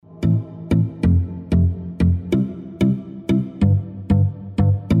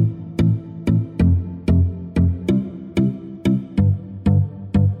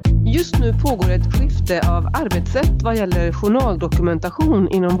pågår ett skifte av arbetssätt vad gäller journaldokumentation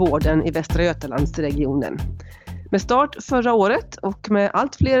inom vården i Västra Götalandsregionen. Med start förra året och med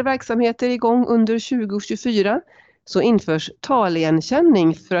allt fler verksamheter igång under 2024 så införs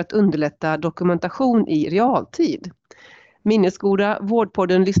taligenkänning för att underlätta dokumentation i realtid. Minnesgoda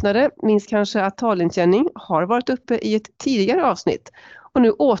Vårdpodden-lyssnare minns kanske att taligenkänning har varit uppe i ett tidigare avsnitt. Och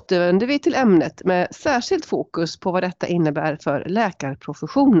nu återvänder vi till ämnet med särskilt fokus på vad detta innebär för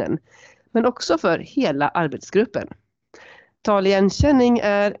läkarprofessionen, men också för hela arbetsgruppen. Taligenkänning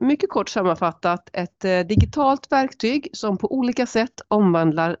är mycket kort sammanfattat ett digitalt verktyg som på olika sätt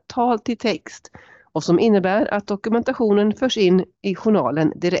omvandlar tal till text och som innebär att dokumentationen förs in i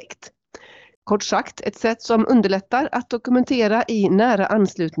journalen direkt. Kort sagt ett sätt som underlättar att dokumentera i nära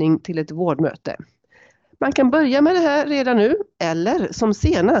anslutning till ett vårdmöte. Man kan börja med det här redan nu eller som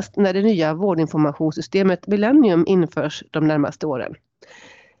senast när det nya vårdinformationssystemet Millennium införs de närmaste åren.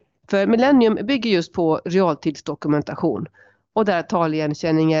 För Millennium bygger just på realtidsdokumentation och där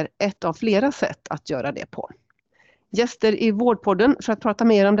taligenkänning är ett av flera sätt att göra det på. Gäster i Vårdpodden för att prata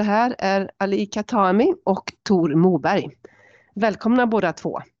mer om det här är Ali Khatami och Tor Moberg. Välkomna båda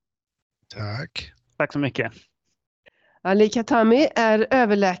två. Tack. Tack så mycket. Ali Khatami är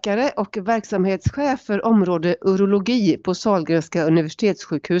överläkare och verksamhetschef för område urologi på Sahlgrenska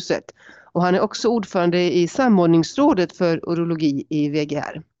universitetssjukhuset och han är också ordförande i samordningsrådet för urologi i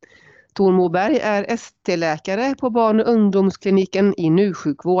VGR. Tor Moberg är ST-läkare på barn- och ungdomskliniken i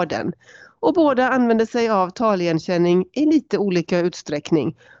NU-sjukvården och båda använder sig av taligenkänning i lite olika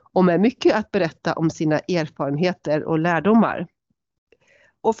utsträckning och med mycket att berätta om sina erfarenheter och lärdomar.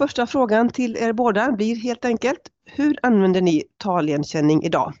 Och första frågan till er båda blir helt enkelt, hur använder ni taligenkänning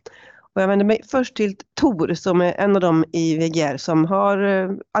idag? Och jag vänder mig först till Tor som är en av dem i VGR som har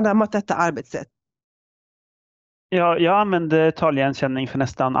anammat detta arbetssätt. Jag använder taligenkänning för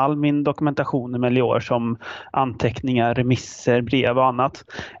nästan all min dokumentation i Melior som anteckningar, remisser, brev och annat.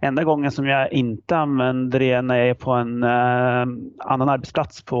 Enda gången som jag inte använder det är när jag är på en annan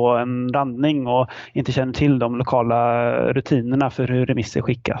arbetsplats på en landning och inte känner till de lokala rutinerna för hur remisser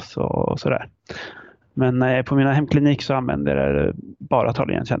skickas och sådär. Men när jag är på mina hemklinik så använder jag bara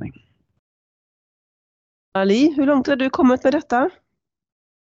taligenkänning. Ali, hur långt har du kommit med detta?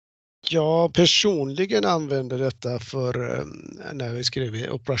 Jag personligen använder detta för när vi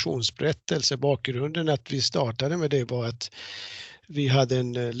skrev operationsberättelse. Bakgrunden att vi startade med det var att vi hade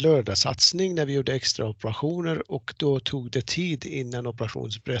en lördagssatsning när vi gjorde extra operationer och då tog det tid innan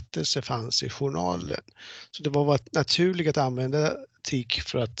operationsberättelse fanns i journalen. Så det var naturligt att använda TIK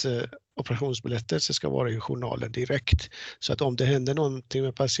för att operationsberättelse ska vara i journalen direkt. Så att om det hände någonting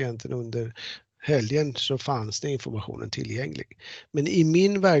med patienten under helgen så fanns det informationen tillgänglig. Men i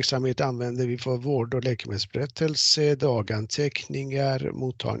min verksamhet använder vi för vård- och läkemedelsberättelse, daganteckningar,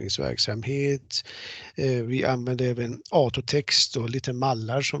 mottagningsverksamhet. Vi använder även autotext och lite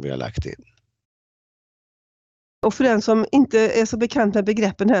mallar som vi har lagt in. Och för den som inte är så bekant med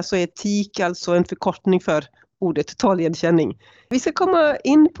begreppen här så är TIK alltså en förkortning för ordet taligenkänning. Vi ska komma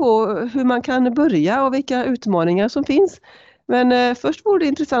in på hur man kan börja och vilka utmaningar som finns. Men först vore det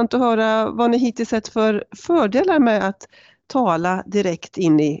intressant att höra vad ni hittills sett för fördelar med att tala direkt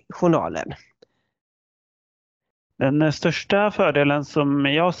in i journalen. Den största fördelen som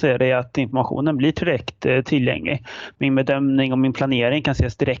jag ser är att informationen blir direkt tillgänglig. Min bedömning och min planering kan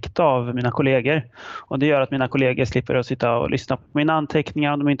ses direkt av mina kollegor. Och det gör att mina kollegor slipper att sitta och lyssna på mina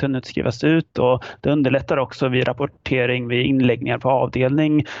anteckningar om de inte hunnit skrivas ut. Och det underlättar också vid rapportering, vid inläggningar på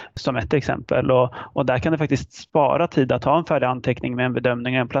avdelning som ett exempel. Och där kan det faktiskt spara tid att ha en färdig anteckning med en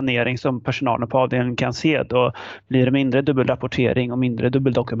bedömning och en planering som personalen på avdelningen kan se. Då blir det mindre dubbelrapportering och mindre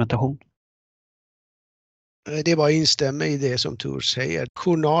dubbeldokumentation. Det är bara att instämma i det som Tor säger.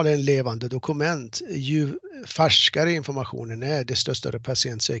 Journal är en levande dokument. Ju färskare informationen är, desto större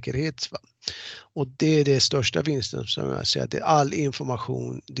patientsäkerhet. Och det är det största vinsten som jag säger, att all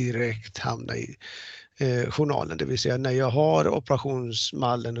information direkt hamnar i journalen. Det vill säga när jag har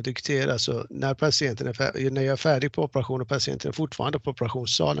operationsmallen och dikterar, så när jag är färdig på operation och patienten är fortfarande på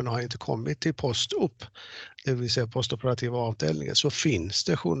operationssalen och har inte kommit till post-op, det vill säga postoperativa avdelningen, så finns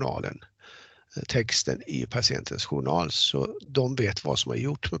det journalen. Texten i patientens journal så de vet vad som har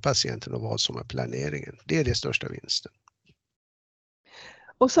gjort med patienten och vad som är planeringen. Det är det största vinsten.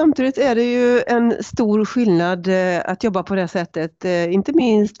 Och samtidigt är det ju en stor skillnad att jobba på det här sättet, inte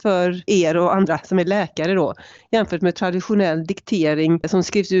minst för er och andra som är läkare då, jämfört med traditionell diktering som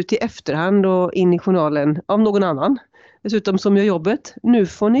skrivs ut i efterhand och in i journalen av någon annan. Dessutom som gör jobbet. Nu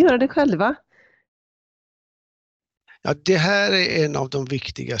får ni göra det själva. Ja, det här är en av de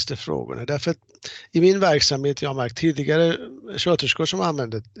viktigaste frågorna. Därför att i min verksamhet, jag har märkt tidigare, sköterskor som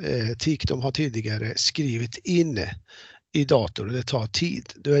använder TIK, de har tidigare skrivit in i dator och det tar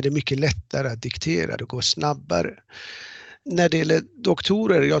tid. Då är det mycket lättare att diktera, det går snabbare. När det gäller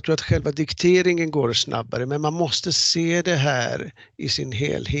doktorer, jag tror att själva dikteringen går snabbare, men man måste se det här i sin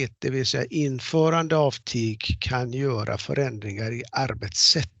helhet, det vill säga införande av TIK kan göra förändringar i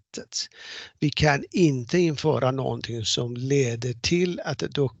arbetssättet. Vi kan inte införa någonting som leder till att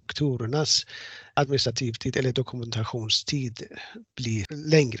doktorernas administrativtid eller dokumentationstid blir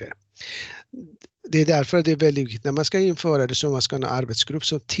längre. Det är därför det är väldigt viktigt när man ska införa det, så man ska ha en arbetsgrupp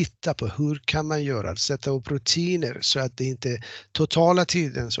som tittar på hur kan man göra, sätta upp rutiner så att det inte totala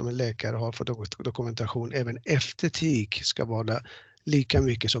tiden som en läkare har för dokumentation även efter TIK ska vara lika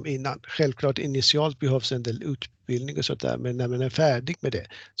mycket som innan. Självklart initialt behövs en del utbildning och sånt där, men när man är färdig med det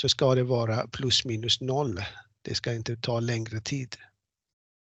så ska det vara plus minus noll. Det ska inte ta längre tid.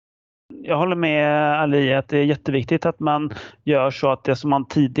 Jag håller med Ali att det är jätteviktigt att man gör så att det som man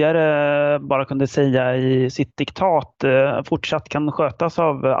tidigare bara kunde säga i sitt diktat fortsatt kan skötas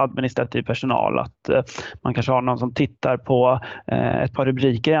av administrativ personal. Att man kanske har någon som tittar på ett par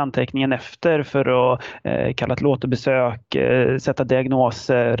rubriker i anteckningen efter för att kalla ett återbesök, sätta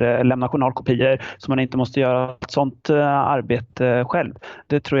diagnoser, lämna journalkopior, så man inte måste göra ett sånt arbete själv.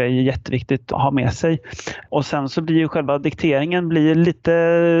 Det tror jag är jätteviktigt att ha med sig. Och sen så blir ju själva dikteringen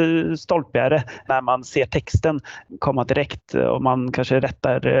lite stolpigare när man ser texten komma direkt och man kanske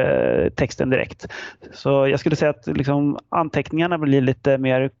rättar texten direkt. Så jag skulle säga att liksom anteckningarna blir lite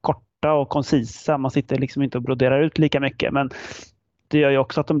mer korta och koncisa. Man sitter liksom inte och broderar ut lika mycket, men det gör ju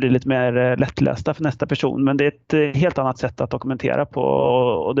också att de blir lite mer lättlästa för nästa person. Men det är ett helt annat sätt att dokumentera på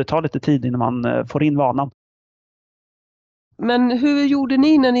och det tar lite tid innan man får in vanan. Men hur gjorde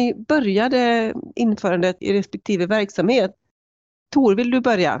ni när ni började införandet i respektive verksamhet? Tor, vill du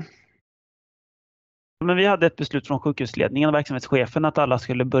börja? Men vi hade ett beslut från sjukhusledningen och verksamhetschefen att alla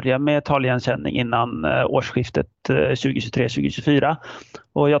skulle börja med taligenkänning innan årsskiftet 2023-2024.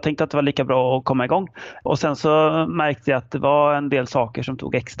 Och jag tänkte att det var lika bra att komma igång. Och sen så märkte jag att det var en del saker som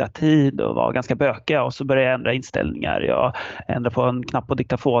tog extra tid och var ganska bökiga. Och så började jag ändra inställningar. Jag ändrade på en knapp på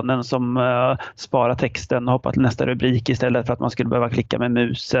diktafonen som sparar texten och hoppade till nästa rubrik istället för att man skulle behöva klicka med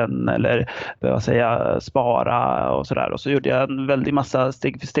musen eller behöva säga spara och sådär. Och så gjorde jag en väldig massa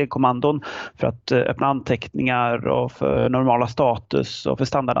steg-för-steg-kommandon för att öppna anteckningar och för normala status och för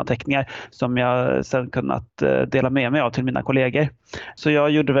standardanteckningar som jag sedan kunnat dela med mig av till mina kollegor. Så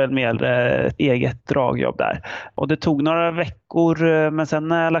jag gjorde väl mer ett eget dragjobb där. Och det tog några veckor, men sen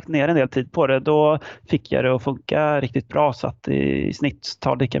när jag lagt ner en del tid på det, då fick jag det att funka riktigt bra, så att i snitt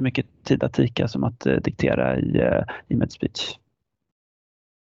tar lika mycket tid att tika som att diktera i MedSpeech.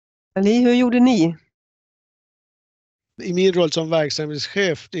 Ali, hur gjorde ni? I min roll som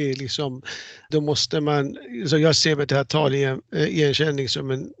verksamhetschef, det är liksom, då måste man, så jag ser med det här taligenkänning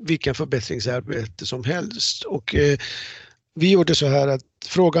som vilken förbättringsarbete som helst. Och vi gjorde så här att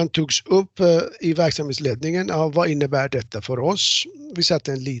frågan togs upp i verksamhetsledningen. Ja, vad innebär detta för oss? Vi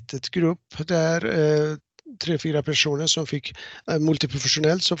satte en litet grupp där, 3-4 personer som fick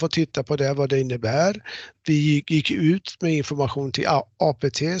multiprofessionellt som får titta på det, vad det innebär. Vi gick ut med information till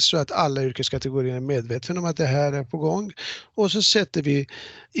APT så att alla yrkeskategorier är medvetna om att det här är på gång. Och så sätter vi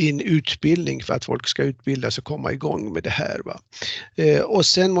in utbildning för att folk ska utbildas och komma igång med det här. Och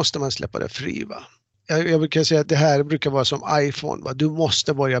sen måste man släppa det fri. Jag brukar säga att det här brukar vara som iPhone. Du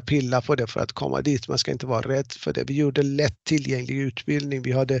måste börja pilla på det för att komma dit. Man ska inte vara rädd för det. Vi gjorde lätt tillgänglig utbildning.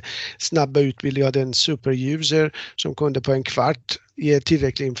 Vi hade snabba utbildning. Vi hade en superuser som kunde på en kvart ge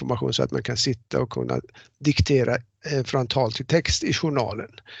tillräcklig information så att man kan sitta och kunna diktera från tal till text i journalen.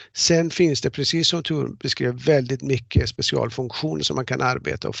 Sen finns det, precis som Tor beskrev, väldigt mycket specialfunktioner som man kan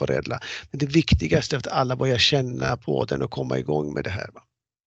arbeta och förädla. Men det viktigaste är att alla börjar känna på den och komma igång med det här.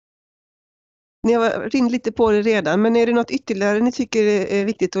 Ni har varit lite på det redan, men är det något ytterligare ni tycker är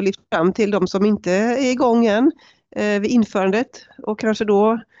viktigt att lyfta fram till de som inte är igång än vid införandet, och kanske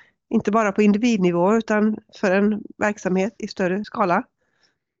då inte bara på individnivå utan för en verksamhet i större skala?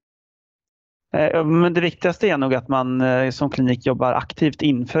 Men det viktigaste är nog att man som klinik jobbar aktivt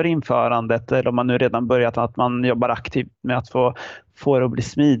inför införandet, eller om man nu redan börjat, att man jobbar aktivt med att få få det att bli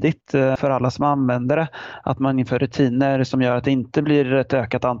smidigt för alla som använder det. Att man inför rutiner som gör att det inte blir ett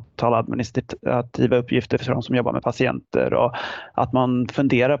ökat antal administrativa uppgifter för de som jobbar med patienter, och att man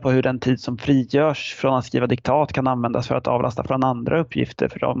funderar på hur den tid som frigörs från att skriva diktat kan användas för att avlasta från andra uppgifter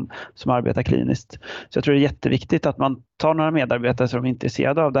för de som arbetar kliniskt. Så jag tror det är jätteviktigt att man tar några medarbetare som är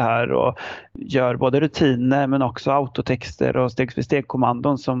intresserade av det här och gör både rutiner men också autotexter och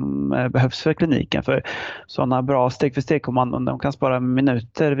steg-för-steg-kommandon som behövs för kliniken. För sådana bra steg-för-steg-kommandon, de kan spara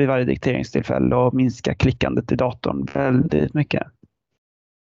minuter vid varje dikteringstillfälle och minska klickandet i datorn väldigt mycket.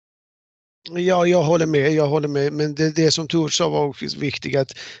 Ja, jag håller med. Men det som Tor sa var också viktigt,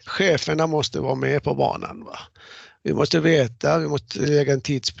 att cheferna måste vara med på banan. Va? Vi måste veta, vi måste lägga en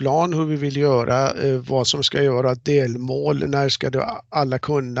tidsplan hur vi vill göra, vad som ska göra, delmål, när ska alla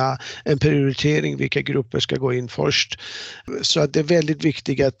kunna, en prioritering, vilka grupper ska gå in först. Så att det är väldigt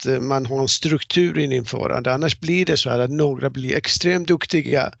viktigt att man har en struktur i införande, annars blir det så här att några blir extremt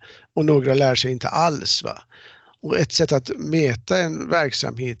duktiga och några lär sig inte alls. Va? Och ett sätt att mäta en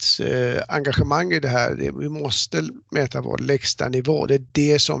verksamhets engagemang i det här, vi måste mäta vår lägsta nivå, det är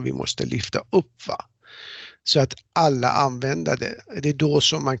det som vi måste lyfta upp. Va? Så att alla använder det. Det är då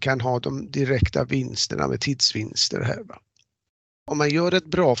som man kan ha de direkta vinsterna med tidsvinster här. Va? Om man gör ett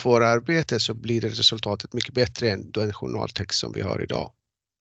bra förarbete så blir det resultatet mycket bättre än den journaltext som vi har idag.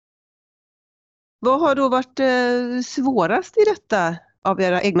 Vad har då varit svårast i detta av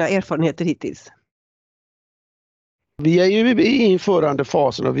era egna erfarenheter hittills? Vi är ju i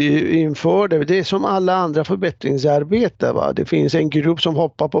införandefasen och vi inför det. Det är som alla andra förbättringsarbete. Va? Det finns en grupp som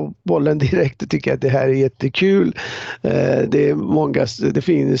hoppar på bollen direkt och tycker att det här är jättekul. Det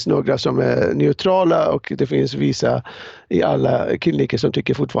finns några som är neutrala och det finns vissa i alla kliniker som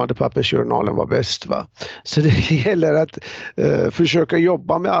tycker fortfarande pappersjournalen var bäst. Va? Så det gäller att försöka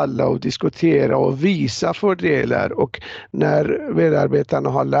jobba med alla och diskutera och visa fördelar, och när medarbetarna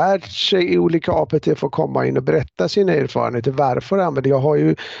har lärt sig i olika APT får komma in och berätta sina erfarenheter. Varför använder jag? Har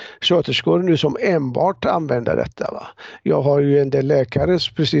ju sköterskor nu som enbart använder detta. Va? Jag har ju en del läkare,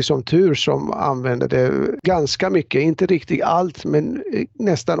 precis som Tur, som använder det ganska mycket. Inte riktigt allt, men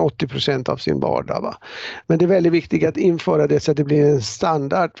nästan 80% av sin vardag. Va? Men det är väldigt viktigt att införa det så att det blir en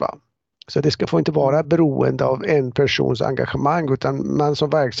standard. Va? Så det får inte vara beroende av en persons engagemang, utan man som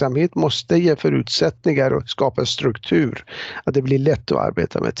verksamhet måste ge förutsättningar och skapa struktur. Att det blir lätt att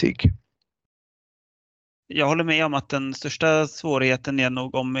arbeta med TIG. Jag håller med om att den största svårigheten är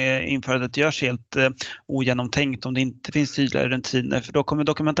nog om införandet görs helt ogenomtänkt, om det inte finns tydliga rutiner. För då kommer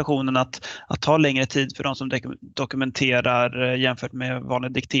dokumentationen att ta längre tid för de som dokumenterar jämfört med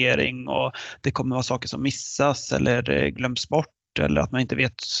vanlig diktering, och det kommer vara saker som missas eller glöms bort, eller att man inte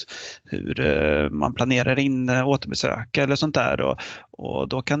vet hur man planerar in återbesök eller sånt där. Och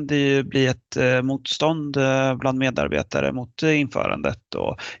då kan det ju bli ett motstånd bland medarbetare mot införandet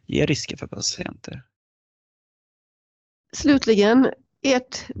och ge risker för patienter. Slutligen,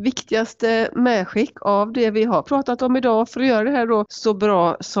 ert viktigaste medskick av det vi har pratat om idag för att göra det här då så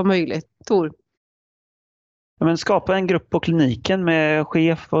bra som möjligt, Tor? Ja, men skapa en grupp på kliniken med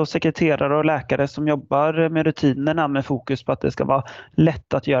chef och sekreterare och läkare som jobbar med rutinerna med fokus på att det ska vara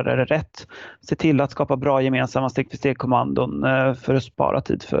lätt att göra det rätt. Se till att skapa bra gemensamma steg-för-steg-kommandon för att spara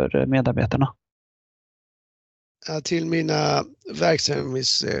tid för medarbetarna. Till mina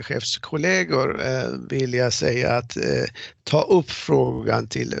verksamhetschefskollegor vill jag säga att ta upp frågan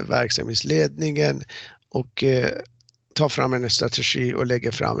till verksamhetsledningen och ta fram en strategi och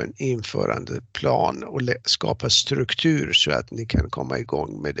lägga fram en införandeplan och skapa struktur så att ni kan komma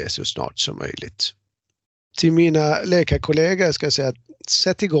igång med det så snart som möjligt. Till mina läkarkollegor ska jag säga att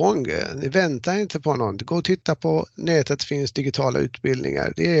sätt igång, ni väntar inte på någon. Gå och titta på nätet, finns digitala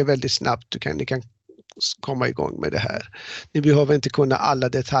utbildningar. Det är väldigt snabbt, ni kan komma igång med det här. Ni behöver inte kunna alla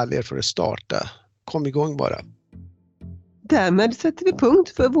detaljer för att starta. Kom igång bara. Därmed sätter vi punkt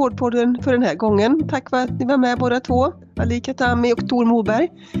för Vårdpodden för den här gången. Tack för att ni var med båda två, Ali Katami och Tor Moberg.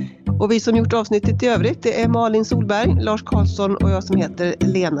 Och vi som gjort avsnittet i övrigt, det är Malin Solberg, Lars Karlsson och jag som heter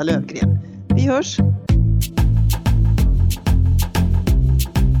Lena Lövgren. Vi hörs!